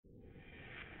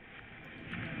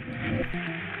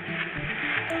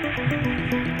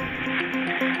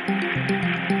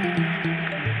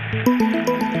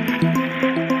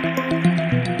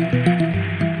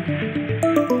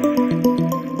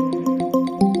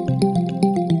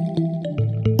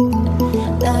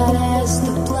That is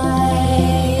the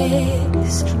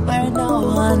place where no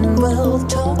one will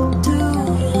talk to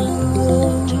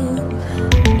you.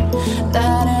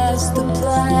 That is the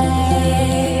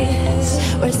place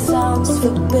where sounds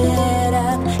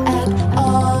forbidden at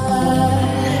all.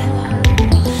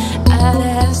 That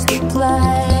is the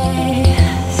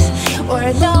place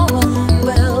where no one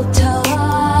will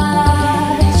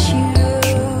touch you.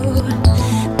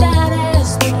 That is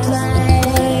the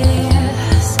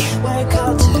place where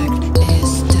contact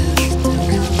is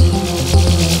done.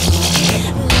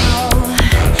 No,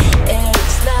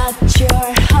 it's not your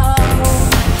home.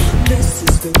 This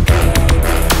is the kind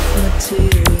of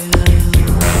material.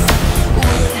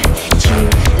 Would you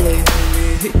leave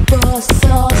me for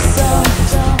so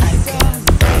I can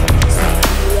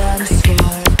silence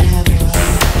forever.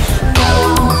 No,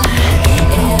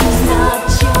 it's not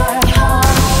your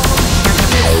home.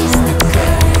 This is the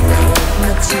kind of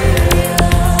material.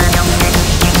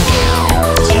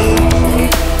 Would you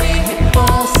leave me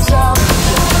for so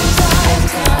I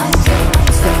can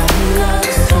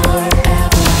silence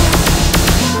forever.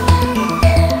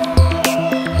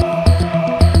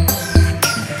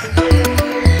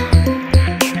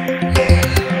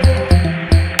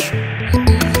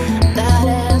 That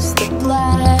is the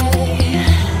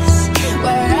place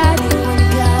where anyone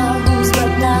comes,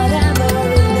 but not ever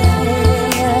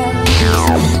lives.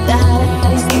 That